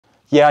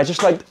Yeah, I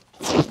just like...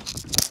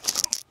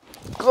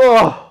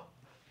 Oh!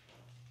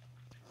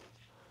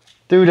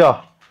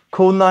 Duda,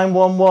 call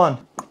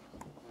 911.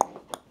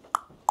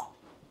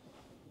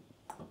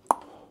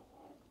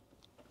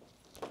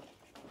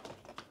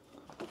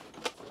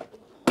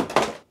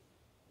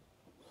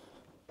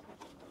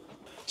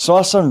 So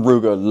our son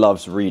Ruger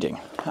loves reading,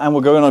 and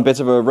we're going on a bit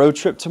of a road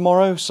trip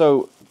tomorrow,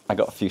 so I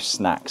got a few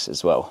snacks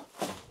as well.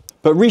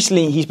 But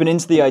recently he's been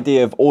into the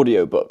idea of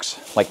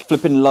audiobooks, like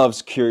flippin'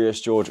 loves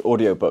Curious George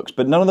audiobooks,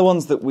 but none of the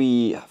ones that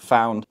we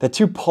found, they're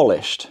too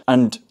polished,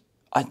 and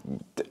I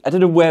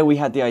don't know where we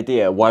had the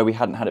idea, why we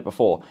hadn't had it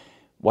before.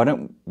 Why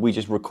don't we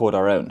just record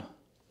our own?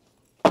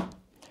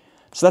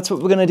 So that's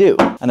what we're gonna do.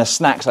 And the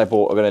snacks I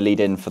bought are gonna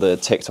lead in for the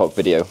TikTok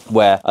video,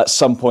 where at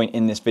some point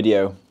in this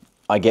video,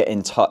 I get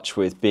in touch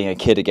with being a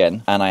kid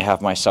again, and I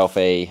have myself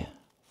a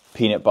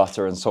peanut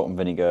butter and salt and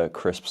vinegar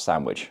crisp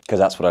sandwich, because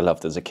that's what I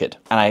loved as a kid.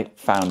 And I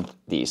found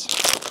these.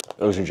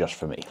 Those are just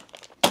for me.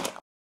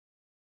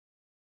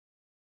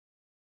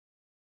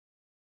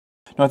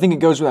 Now, I think it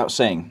goes without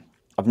saying,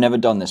 I've never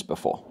done this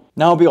before.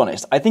 Now, I'll be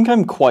honest, I think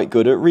I'm quite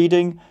good at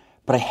reading,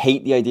 but I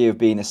hate the idea of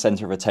being the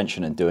center of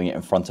attention and doing it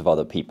in front of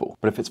other people.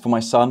 But if it's for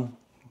my son,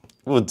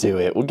 we'll do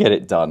it, we'll get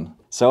it done.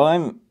 So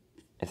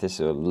if this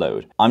will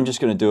load, I'm just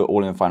gonna do it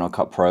all in Final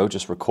Cut Pro,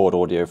 just record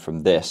audio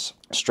from this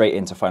straight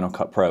into Final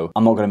Cut Pro.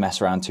 I'm not gonna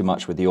mess around too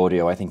much with the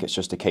audio. I think it's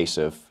just a case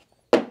of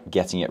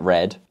getting it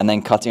read and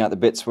then cutting out the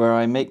bits where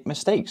I make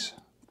mistakes.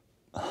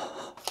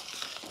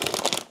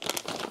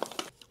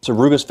 So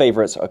Ruger's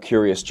favorites are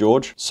Curious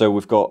George. So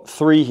we've got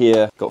 3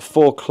 here, got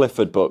 4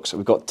 Clifford books,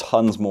 we've got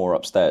tons more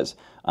upstairs,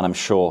 and I'm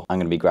sure I'm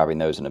gonna be grabbing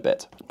those in a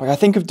bit. But I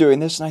think of doing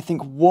this and I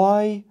think,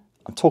 why?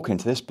 I'm talking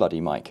to this bloody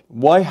mic.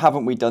 Why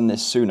haven't we done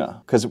this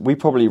sooner? Because we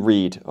probably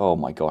read, oh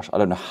my gosh, I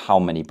don't know how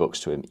many books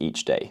to him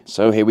each day.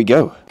 So here we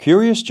go.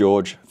 Curious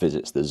George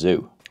visits the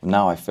zoo.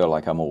 Now I feel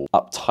like I'm all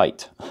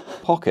uptight.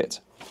 Pocket.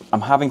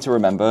 I'm having to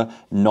remember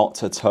not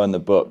to turn the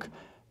book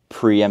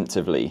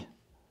preemptively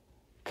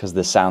because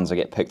the sounds will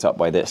get picked up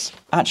by this.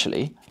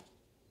 Actually,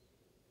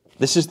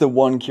 this is the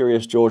one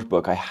Curious George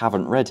book I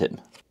haven't read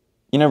him.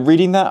 You know,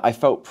 reading that, I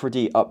felt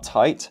pretty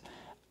uptight,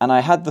 and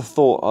I had the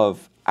thought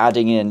of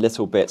adding in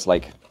little bits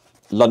like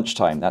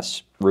lunchtime,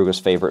 that's Ruger's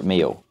favorite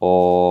meal,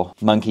 or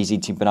monkeys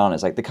eating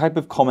bananas, like the type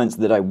of comments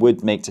that I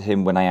would make to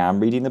him when I am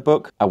reading the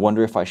book. I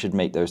wonder if I should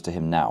make those to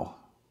him now,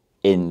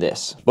 in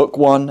this. Book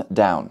 1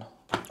 down.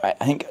 I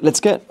think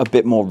let's get a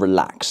bit more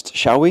relaxed,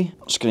 shall we?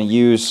 I'm just gonna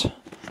use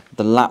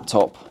the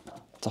laptop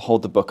to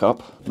hold the book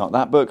up. Not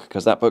that book,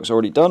 because that book's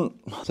already done.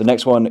 So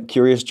next one,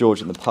 Curious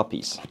George and the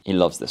Puppies. He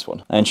loves this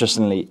one. And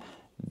interestingly,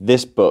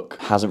 this book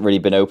hasn't really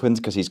been opened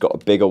because he's got a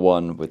bigger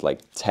one with like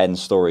 10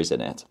 stories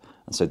in it.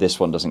 And so this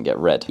one doesn't get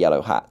read.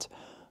 Yellow hat.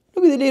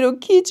 Look at the little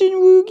kitten,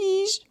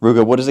 Woogies.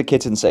 Ruger, what does a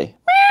kitten say?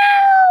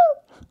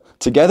 Meow.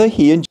 Together,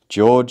 he and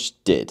George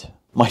did.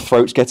 My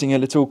throat's getting a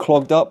little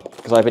clogged up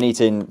because I've been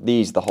eating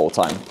these the whole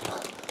time.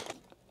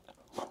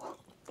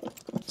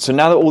 So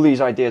now that all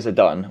these ideas are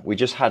done, we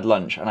just had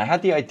lunch, and I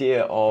had the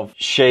idea of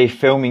Shay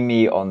filming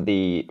me on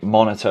the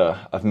monitor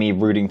of me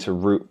reading to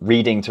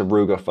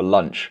Ruger for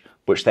lunch,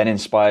 which then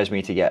inspires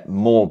me to get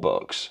more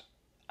books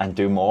and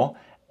do more.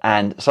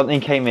 And something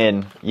came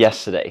in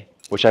yesterday,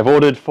 which I've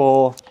ordered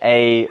for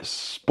a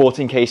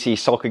Sporting KC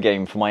soccer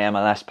game for my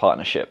MLS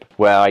partnership,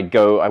 where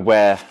I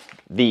wear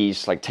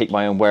these, like take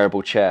my own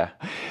wearable chair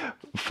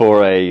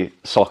for a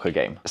soccer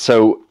game.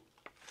 So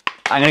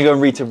I'm gonna go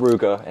and read to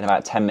Ruger in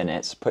about 10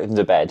 minutes, put him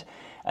to bed,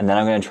 and then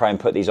I'm gonna try and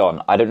put these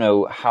on. I don't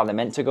know how they're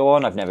meant to go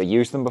on, I've never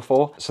used them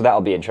before, so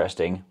that'll be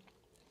interesting.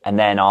 And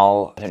then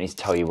I don't need to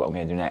tell you what I'm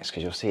gonna do next,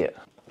 because you'll see it.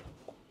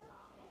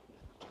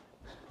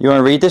 You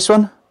wanna read this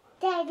one?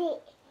 Daddy,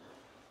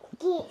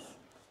 yes.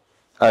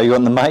 Oh, you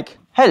on the mic?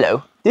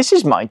 Hello, this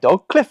is my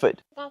dog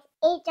Clifford. That's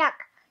a dog.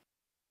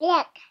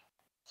 Look,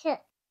 so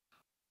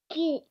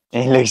cute.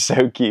 He looks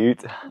so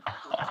cute.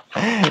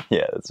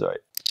 Yeah, that's right.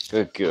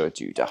 Good girl,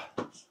 Judah.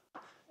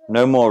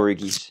 No more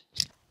Riggies.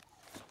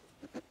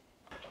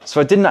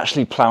 So I didn't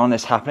actually plan on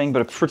this happening,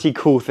 but a pretty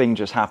cool thing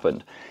just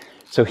happened.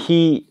 So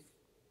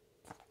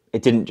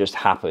it didn't just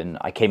happen.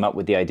 I came up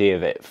with the idea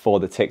of it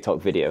for the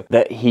TikTok video,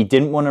 that he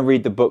didn't want to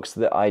read the books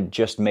that I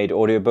just made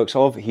audiobooks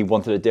of. He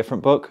wanted a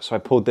different book. So I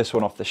pulled this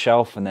one off the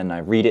shelf and then I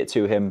read it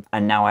to him.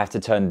 And now I have to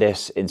turn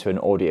this into an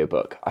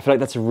audiobook. I feel like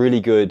that's a really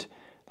good,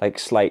 like,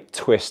 slight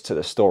twist to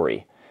the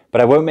story.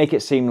 But I won't make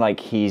it seem like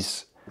he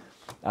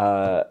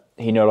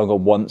no longer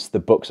wants the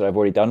books that I've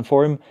already done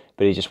for him,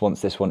 but he just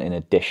wants this one in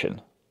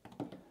addition.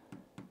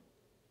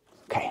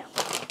 Okay.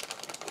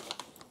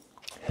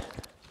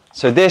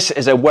 So this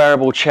is a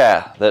wearable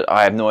chair that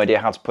I have no idea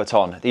how to put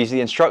on. These are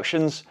the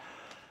instructions,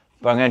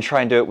 but I'm going to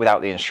try and do it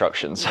without the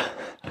instructions.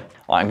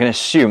 I'm going to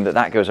assume that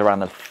that goes around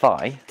the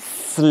thigh.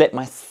 Slip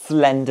my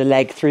slender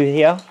leg through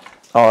here.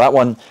 Oh, that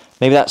one,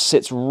 maybe that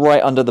sits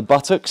right under the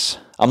buttocks.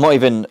 I'm not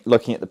even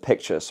looking at the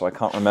picture, so I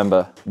can't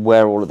remember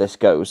where all of this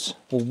goes.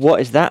 Well,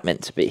 what is that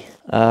meant to be?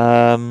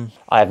 I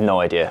have no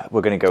idea.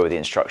 We're going to go with the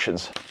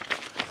instructions.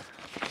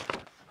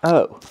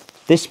 Oh,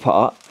 this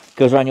part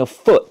goes around your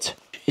foot.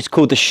 It's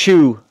called the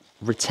shoe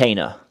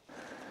retainer.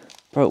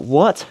 Bro,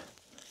 what?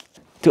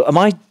 Am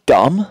I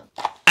dumb?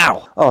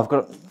 Ow! Oh, I've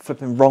got a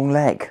flipping wrong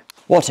leg.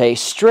 What a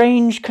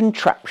strange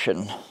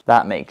contraption.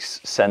 That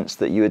makes sense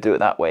that you would do it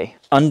that way.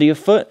 Under your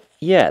foot?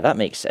 Yeah, that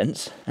makes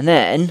sense. And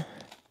then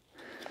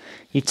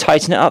you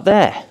tighten it up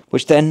there,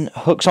 which then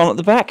hooks on at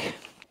the back.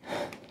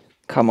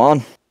 Come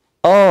on.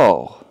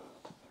 Oh.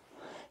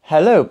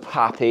 Hello,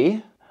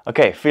 Pappy.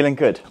 Okay, feeling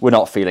good. We're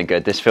not feeling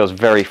good. This feels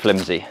very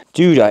flimsy.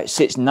 Dude, it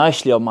sits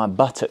nicely on my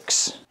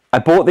buttocks. I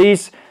bought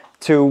these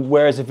to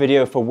wear as a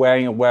video for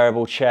wearing a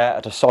wearable chair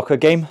at a soccer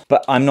game,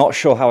 but I'm not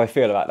sure how I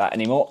feel about that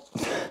anymore.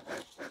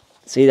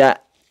 See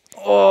that?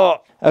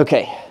 Oh,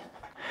 okay.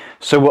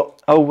 So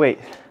what? Oh wait,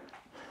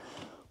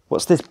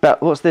 what's this?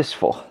 What's this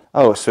for?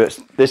 Oh, so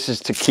this is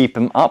to keep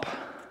them up.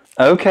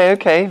 Okay,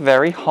 okay.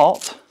 Very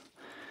hot,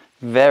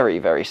 very,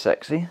 very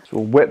sexy. So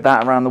we'll whip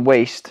that around the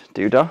waist,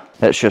 doodah.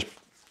 Let's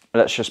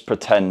just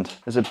pretend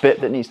there's a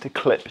bit that needs to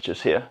clip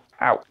just here.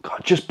 Ow!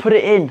 God, just put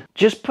it in.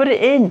 Just put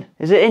it in.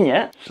 Is it in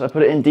yet? Should I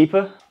put it in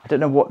deeper? I don't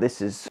know what this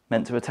is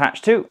meant to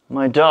attach to.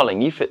 My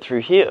darling, you fit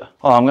through here.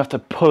 Oh, I'm gonna have to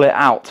pull it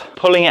out.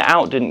 Pulling it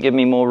out didn't give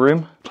me more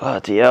room.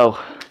 Bloody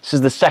hell. This is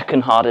the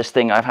second hardest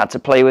thing I've had to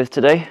play with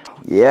today.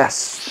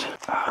 Yes.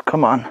 Oh,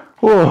 come on.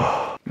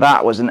 Oh,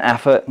 that was an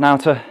effort. Now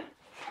to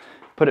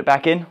put it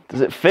back in.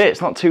 Does it fit?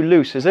 It's not too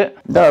loose, is it?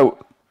 No,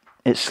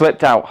 it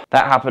slipped out.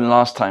 That happened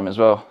last time as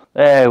well.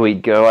 There we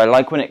go. I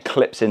like when it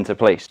clips into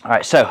place. All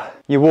right, so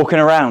you're walking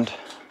around.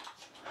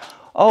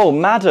 Oh,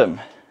 madam.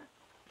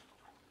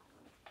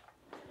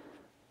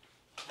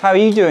 How are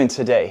you doing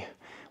today?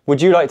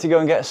 Would you like to go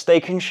and get a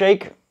steak and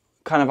shake?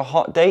 Kind of a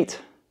hot date?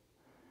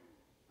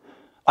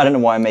 I don't know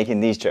why I'm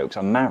making these jokes.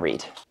 I'm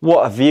married.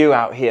 What a view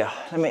out here.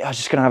 I'm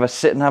just gonna have a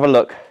sit and have a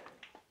look.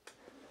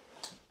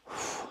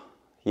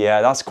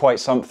 Yeah, that's quite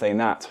something,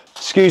 that.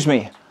 Excuse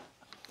me.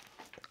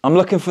 I'm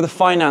looking for the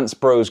Finance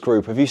Bros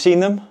group. Have you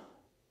seen them?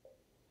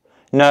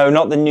 No,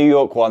 not the New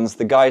York ones.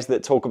 The guys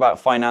that talk about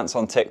finance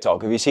on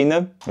TikTok. Have you seen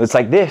them? It's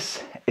like,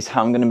 this is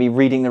how I'm gonna be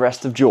reading the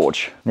rest of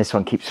George. This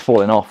one keeps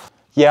falling off.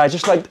 Yeah, I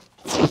just like...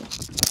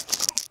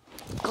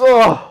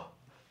 Oh!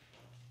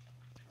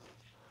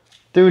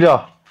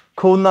 Doodah,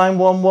 call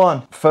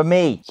 911 for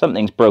me.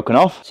 Something's broken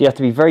off, so you have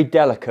to be very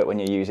delicate when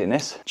you're using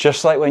this.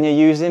 Just like when you're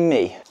using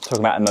me. Talking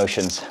about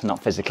emotions,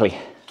 not physically.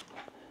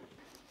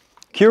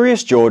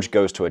 Curious George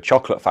goes to a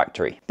chocolate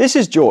factory. This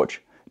is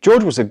George.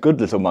 George was a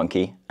good little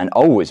monkey and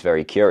always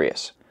very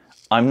curious.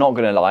 I'm not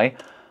gonna lie,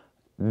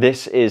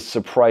 this is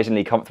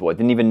surprisingly comfortable. I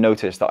didn't even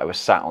notice that I was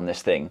sat on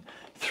this thing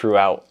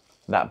throughout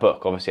that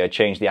book. Obviously I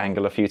changed the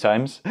angle a few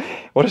times.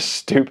 What a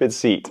stupid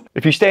seat.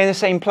 If you stay in the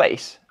same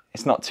place,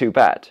 it's not too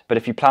bad. But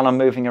if you plan on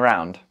moving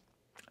around,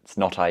 it's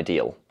not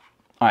ideal.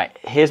 All right,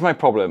 here's my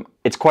problem.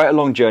 It's quite a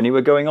long journey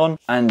we're going on,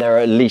 and there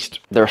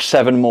are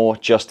 7 more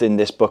just in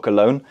this book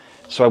alone.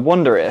 So I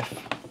wonder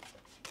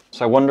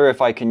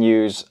if I can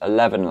use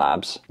 11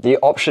 labs. The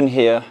option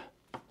here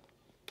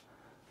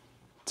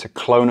to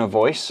clone a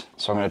voice.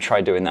 So I'm gonna try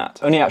doing that.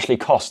 Only actually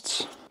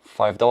costs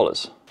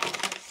 $5.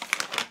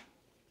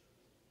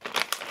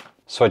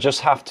 So I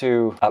just have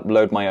to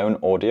upload my own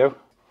audio.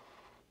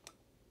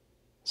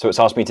 So it's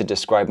asked me to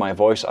describe my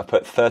voice. I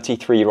put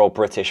 33-year-old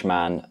British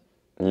man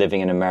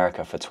living in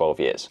America for 12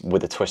 years,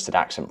 with a twisted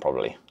accent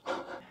probably.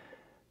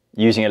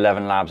 Using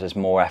 11 labs is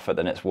more effort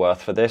than it's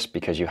worth for this,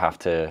 because you have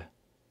to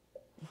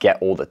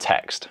get all the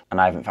text. And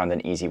I haven't found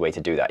an easy way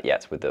to do that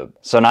yet with the...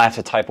 So now I have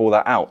to type all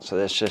that out. So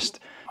there's just...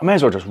 I may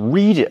as well just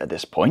read it at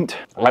this point.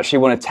 I actually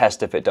want to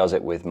test if it does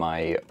it with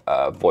my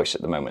voice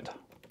at the moment.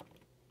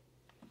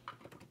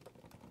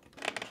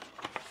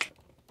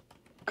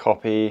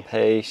 Copy,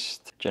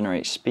 paste,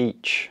 generate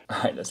speech.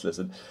 All right, let's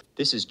listen.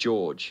 This is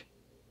George.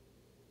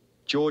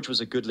 George was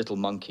a good little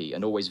monkey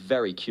and always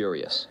very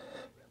curious.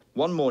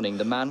 One morning,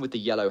 the man with the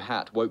yellow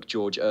hat woke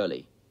George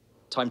early.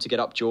 "Time to get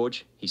up,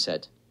 George," he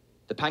said.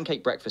 "The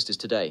pancake breakfast is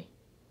today."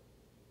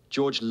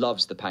 George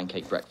loves the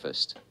pancake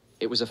breakfast.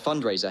 It was a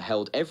fundraiser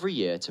held every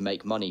year to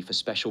make money for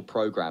special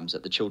programs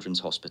at the Children's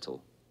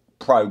Hospital.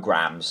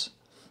 Programs.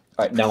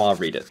 All right, now I'll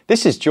read it.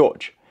 This is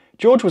George.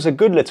 George was a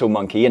good little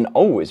monkey and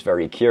always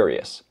very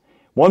curious.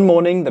 One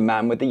morning, the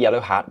man with the yellow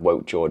hat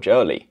woke George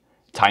early.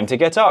 "Time to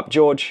get up,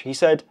 George," he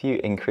said. You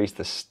increase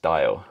the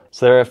style.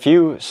 So there are a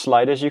few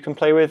sliders you can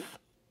play with.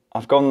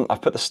 I've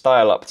put the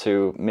style up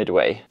to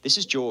midway. This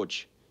is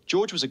George.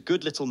 George was a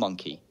good little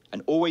monkey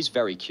and always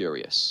very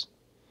curious.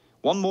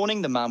 One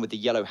morning, the man with the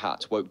yellow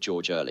hat woke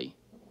George early.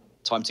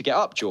 "Time to get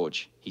up,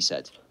 George," he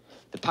said.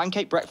 "The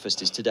pancake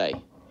breakfast is today."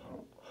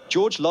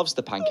 George loves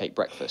the pancake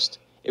breakfast.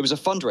 It was a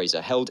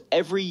fundraiser held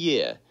every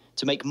year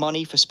to make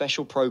money for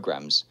special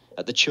programs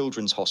at the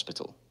Children's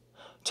Hospital.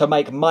 To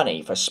make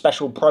money for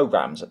special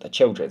programs at the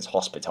Children's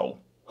Hospital.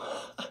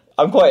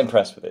 I'm quite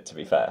impressed with it, to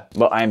be fair.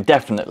 But I am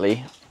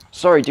definitely,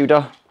 sorry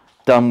Doodah,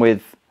 done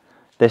with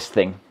this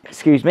thing.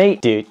 Excuse me.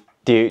 Do,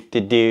 do, do,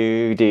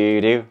 do,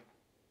 do, do.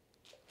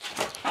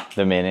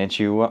 The minute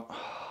you,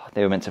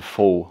 they were meant to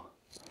fall.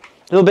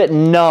 A little bit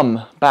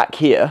numb back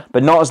here,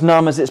 but not as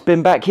numb as it's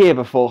been back here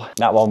before.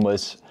 That one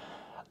was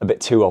a bit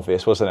too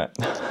obvious, wasn't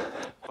it?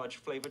 much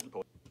flavoured.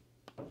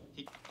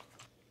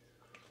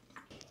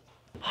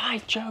 Hi,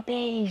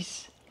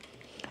 Jobies.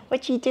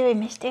 What you doing,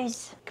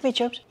 misters? Come here,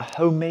 Jobs. A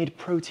homemade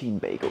protein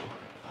bagel.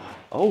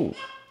 Oh,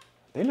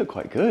 they look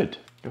quite good.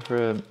 Go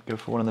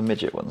for one of the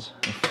midget ones.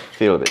 They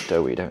feel a bit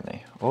doughy, don't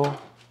they? Oh,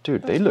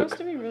 dude, they look.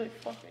 Supposed to be really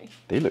fluffy.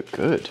 They look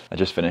good. I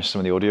just finished some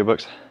of the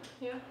audiobooks.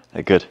 Yeah.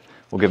 They're good.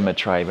 We'll give them a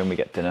try when we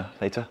get dinner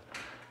later.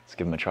 Let's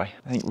give them a try.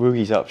 I think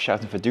Rugi's up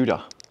shouting for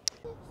Doodah.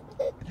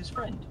 With his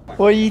friend.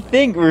 What do you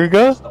think,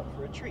 Ruga? Stop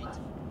for a treat.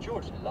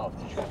 George loved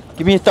the treat.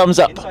 Give me a thumbs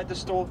up. Inside the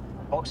store,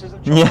 boxes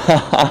of chocolate.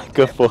 Yeah,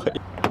 good boy.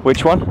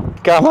 Which one?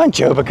 Come on,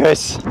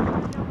 Jobicus.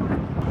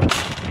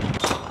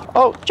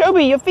 Oh,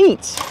 Joby, your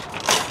feet.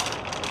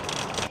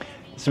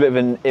 It's a bit of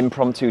an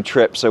impromptu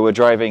trip, so we're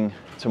driving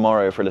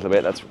tomorrow for a little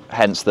bit. That's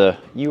hence the,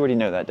 you already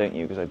know that, don't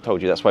you? Because I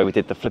told you that's why we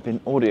did the flipping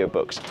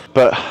audiobooks.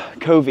 But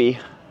Covey,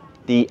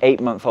 the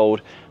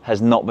 8-month-old,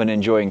 has not been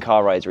enjoying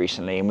car rides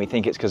recently, and we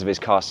think it's because of his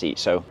car seat,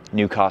 so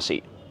new car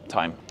seat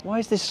time. Why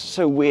is this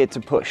so weird to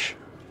push?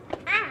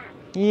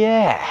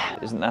 Yeah,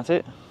 isn't that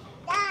it?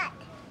 That.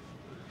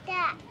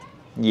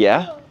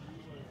 Yeah?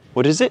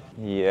 What is it?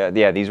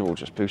 Yeah, these are all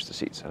just booster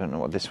seats. I don't know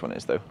what this one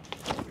is though.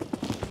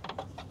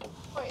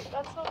 Wait,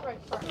 that's not right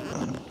for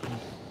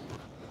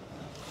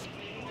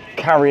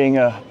Carrying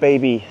a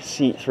baby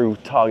seat through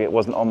Target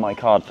wasn't on my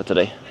card for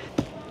today.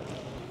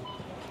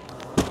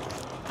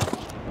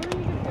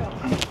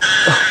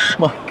 Oh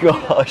my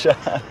gosh.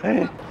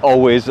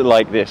 Always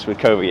like this with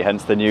Covey,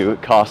 hence the new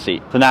car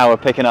seat. So now we're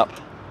picking up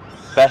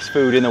best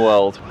food in the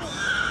world,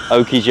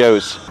 Okie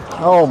Joe's.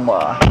 Oh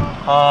my.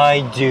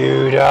 Hi,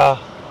 dude.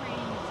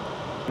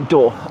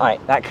 Door.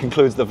 Alright, that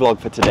concludes the vlog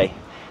for today.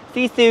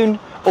 See you soon.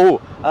 Oh,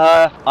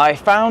 I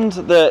found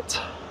that,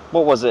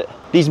 what was it?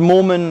 These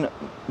Mormon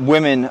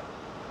women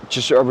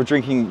just were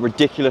drinking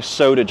ridiculous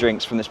soda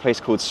drinks from this place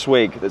called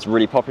Swig that's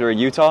really popular in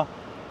Utah.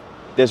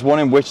 There's one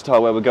in Wichita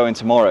where we're going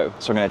tomorrow,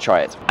 so I'm gonna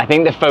try it. I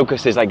think the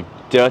focus is like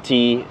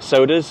dirty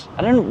sodas.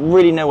 I don't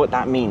really know what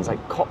that means, like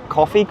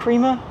coffee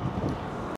creamer?